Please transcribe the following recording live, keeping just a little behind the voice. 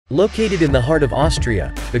Located in the heart of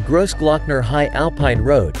Austria, the Grossglockner High Alpine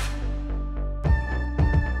Road,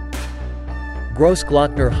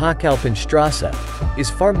 Grossglockner High Alpine Straße, is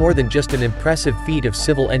far more than just an impressive feat of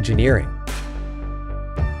civil engineering.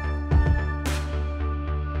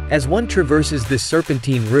 As one traverses this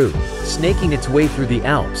serpentine route, snaking its way through the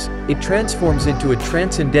Alps, it transforms into a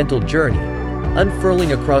transcendental journey,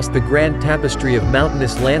 unfurling across the grand tapestry of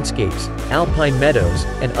mountainous landscapes, alpine meadows,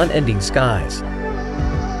 and unending skies.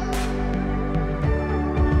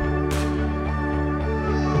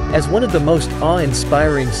 As one of the most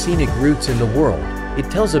awe-inspiring scenic routes in the world,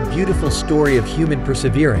 it tells a beautiful story of human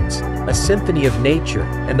perseverance, a symphony of nature,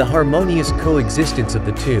 and the harmonious coexistence of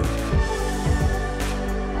the two.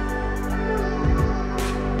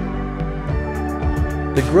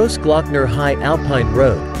 The Grossglockner High Alpine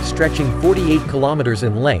Road, stretching 48 kilometers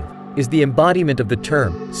in length, is the embodiment of the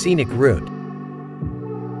term scenic route.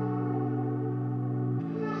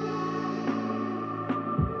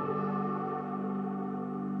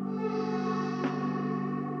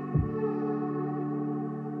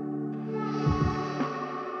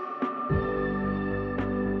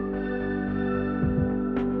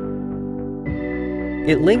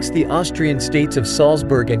 It links the Austrian states of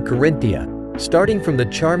Salzburg and Carinthia, starting from the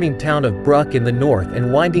charming town of Bruck in the north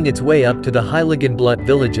and winding its way up to the Heiligenblut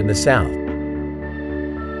village in the south.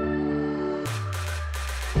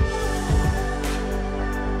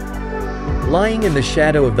 Lying in the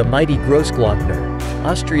shadow of the mighty Grossglockner,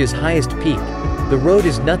 Austria's highest peak, the road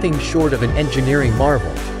is nothing short of an engineering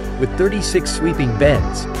marvel, with 36 sweeping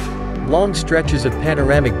bends, long stretches of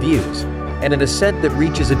panoramic views, and an ascent that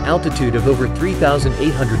reaches an altitude of over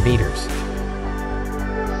 3,800 meters.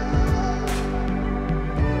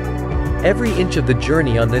 Every inch of the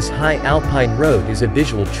journey on this high alpine road is a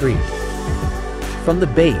visual treat. From the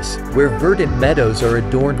base, where verdant meadows are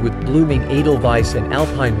adorned with blooming edelweiss and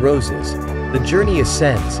alpine roses, the journey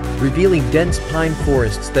ascends, revealing dense pine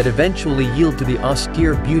forests that eventually yield to the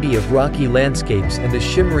austere beauty of rocky landscapes and the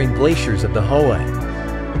shimmering glaciers of the Hohe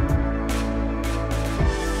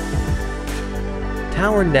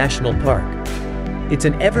Tauern National Park. It's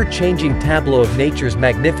an ever-changing tableau of nature's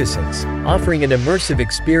magnificence, offering an immersive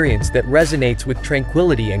experience that resonates with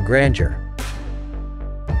tranquility and grandeur.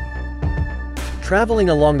 Traveling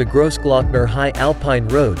along the Grossglockner High Alpine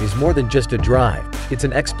Road is more than just a drive, it's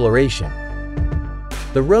an exploration.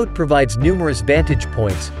 The road provides numerous vantage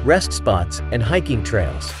points, rest spots, and hiking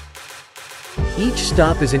trails. Each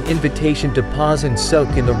stop is an invitation to pause and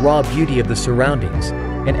soak in the raw beauty of the surroundings,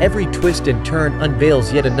 and every twist and turn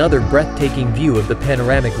unveils yet another breathtaking view of the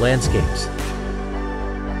panoramic landscapes.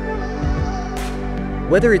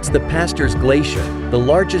 Whether it's the Pastor's Glacier, the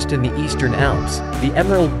largest in the Eastern Alps, the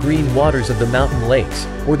emerald green waters of the mountain lakes,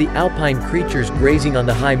 or the alpine creatures grazing on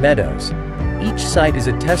the high meadows, each site is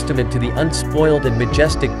a testament to the unspoiled and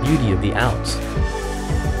majestic beauty of the Alps.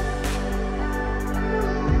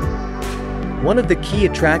 One of the key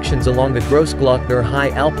attractions along the Grossglockner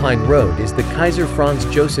High Alpine Road is the Kaiser Franz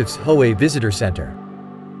Joseph's Hohe Visitor Center.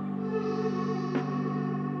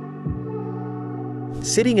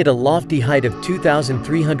 Sitting at a lofty height of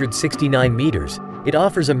 2,369 meters, it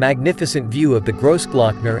offers a magnificent view of the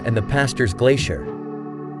Grossglockner and the Pastor's Glacier.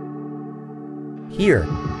 Here,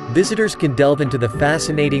 visitors can delve into the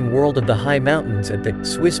fascinating world of the high mountains at the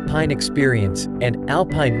Swiss Pine Experience and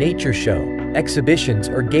Alpine Nature Show exhibitions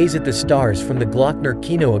or gaze at the stars from the Glockner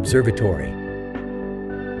Kino Observatory.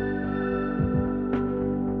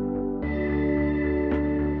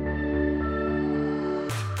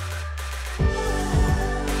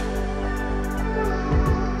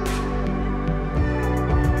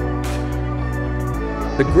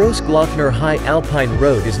 The Grossglockner High Alpine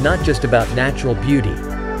Road is not just about natural beauty.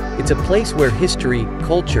 It's a place where history,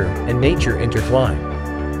 culture, and nature intertwine.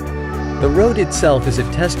 The road itself is a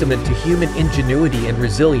testament to human ingenuity and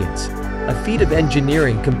resilience, a feat of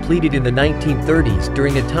engineering completed in the 1930s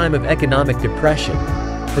during a time of economic depression,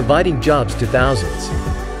 providing jobs to thousands.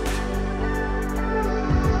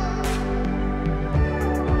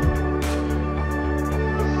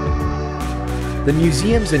 The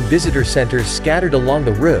museums and visitor centers scattered along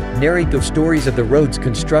the route narrate the stories of the road's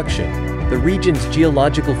construction, the region's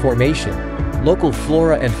geological formation, local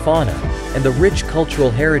flora and fauna, and the rich cultural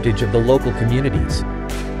heritage of the local communities.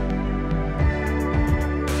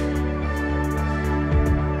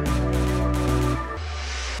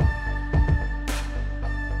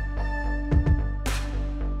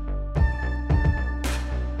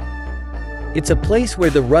 It's a place where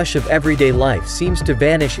the rush of everyday life seems to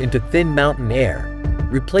vanish into thin mountain air,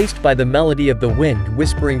 replaced by the melody of the wind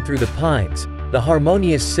whispering through the pines, the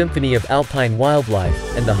harmonious symphony of alpine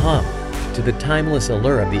wildlife, and the hum to the timeless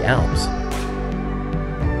allure of the Alps.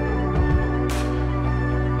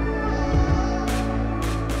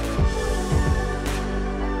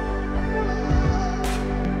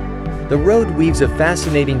 The road weaves a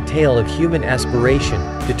fascinating tale of human aspiration,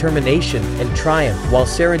 determination, and triumph while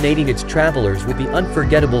serenading its travelers with the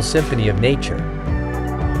unforgettable symphony of nature.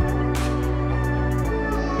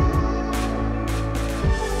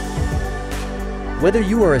 Whether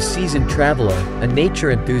you are a seasoned traveler, a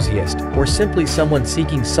nature enthusiast, or simply someone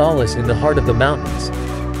seeking solace in the heart of the mountains,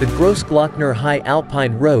 the Grossglockner High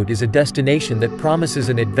Alpine Road is a destination that promises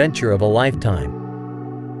an adventure of a lifetime.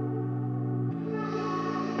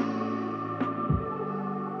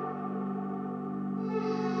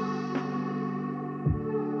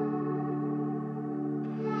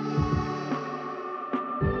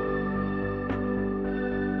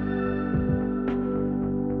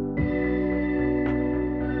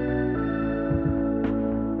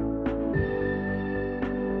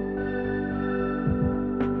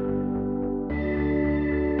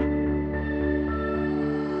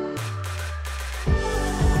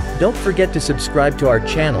 Don't forget to subscribe to our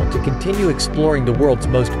channel to continue exploring the world's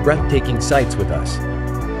most breathtaking sights with us.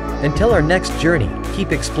 Until our next journey,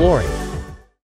 keep exploring.